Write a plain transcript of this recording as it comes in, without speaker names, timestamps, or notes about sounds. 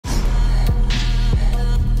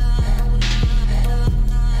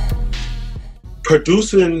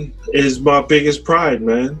Producing is my biggest pride,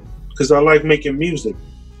 man, because I like making music.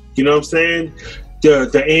 You know what I'm saying?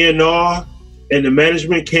 The A&R and the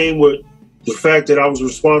management came with the fact that I was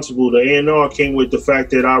responsible. The A&R came with the fact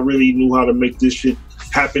that I really knew how to make this shit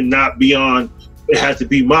happen, not beyond it had to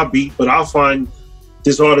be my beat, but I'll find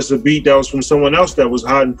this artist a beat that was from someone else that was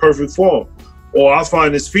hot in perfect form. Or I'll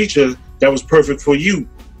find this feature that was perfect for you,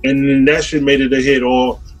 and then that shit made it a hit.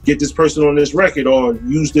 Or get this person on this record, or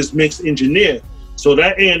use this mix engineer. So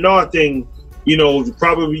that A&R thing, you know,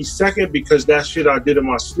 probably second, because that shit I did in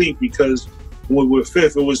my sleep, because with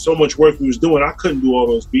Fifth, it was so much work we was doing, I couldn't do all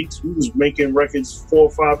those beats. We was making records 4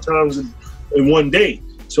 or 5 times in one day.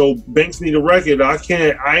 So Banks need a record.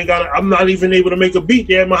 I'm not even able to make a beat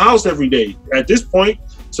there at my house every day at this point.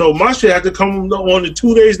 So my shit had to come on the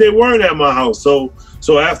 2 days they weren't at my house. So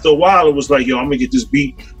after a while, it was like, yo, I'm gonna get this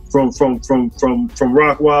beat from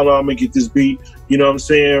Rockwilder. I'm gonna get this beat, you know what I'm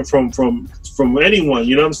saying, from anyone,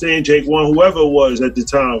 you know what I'm saying, Jake One, whoever it was at the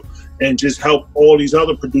time, and just help all these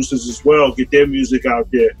other producers as well get their music out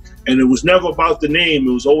there. And it was never about the name.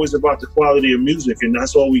 It was always about the quality of music, and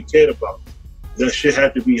that's all we cared about. That shit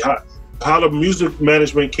had to be hot. How the music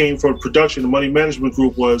management came from production, the money management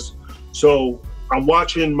group was, so I'm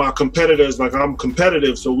watching my competitors, like I'm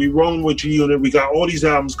competitive, so we rolling with G-Unit, we got all these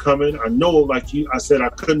albums coming. I know, like I said, I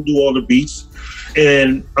couldn't do all the beats,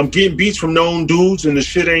 and I'm getting beats from known dudes, and the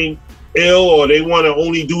shit ain't ill, or they want to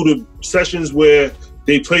only do the sessions where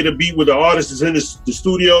they play the beat with the artist is in the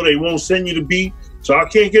studio, they won't send you the beat. So I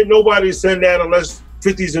can't get nobody to send that unless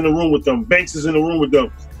 50's in the room with them, Banks is in the room with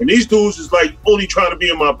them. And these dudes is like only trying to be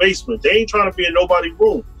in my basement. They ain't trying to be in nobody's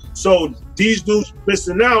room. So these dudes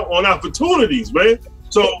missing out on opportunities, man.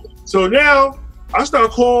 So now I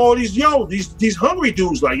start calling all these hungry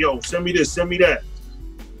dudes like, yo, send me this, send me that.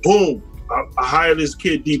 Boom. I hired this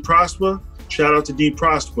kid, D Prosper. Shout out to D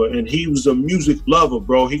Prosper. And he was a music lover,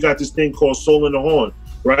 bro. He got this thing called Soul in the Horn,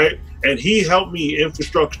 right? And he helped me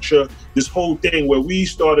infrastructure this whole thing where we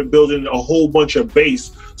started building a whole bunch of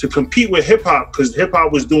bass to compete with hip hop, because hip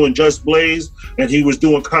hop was doing Just Blaze and he was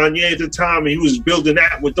doing Kanye at the time, and he was building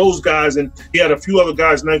that with those guys, and he had a few other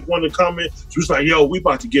guys like one to come in. So he was like, yo, we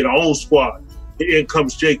about to get our own squad. In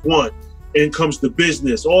comes Jake One. In comes The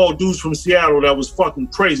Business. All dudes from Seattle that was fucking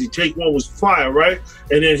crazy. Jake One was fire, right?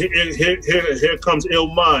 And then here comes Ill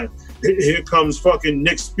Mind. Here comes fucking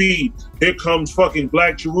Nick Speed. Here comes fucking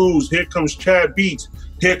Black Jerus. Here comes Chad Beats.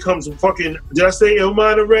 Here comes fucking, did I say Ill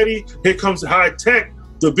Mind already? Here comes High Tech,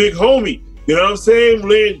 the big homie. You know what I'm saying?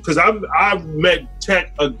 Because I met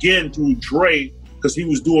Tech again through Dre, because he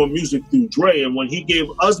was doing music through Dre. And when he gave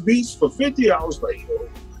us beats for 50, I was like, yo,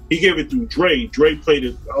 he gave it through Dre. Dre played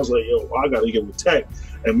it. I was like, yo, I got to get with Tech.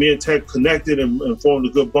 And me and Tech connected and formed a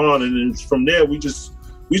good bond. And then from there, we just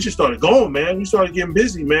started going, man. We started getting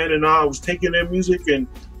busy, man. And I was taking their music and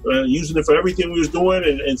using it for everything we was doing,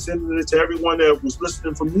 and sending it to everyone that was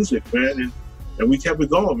listening for music, man. And we kept it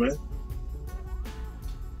going, man.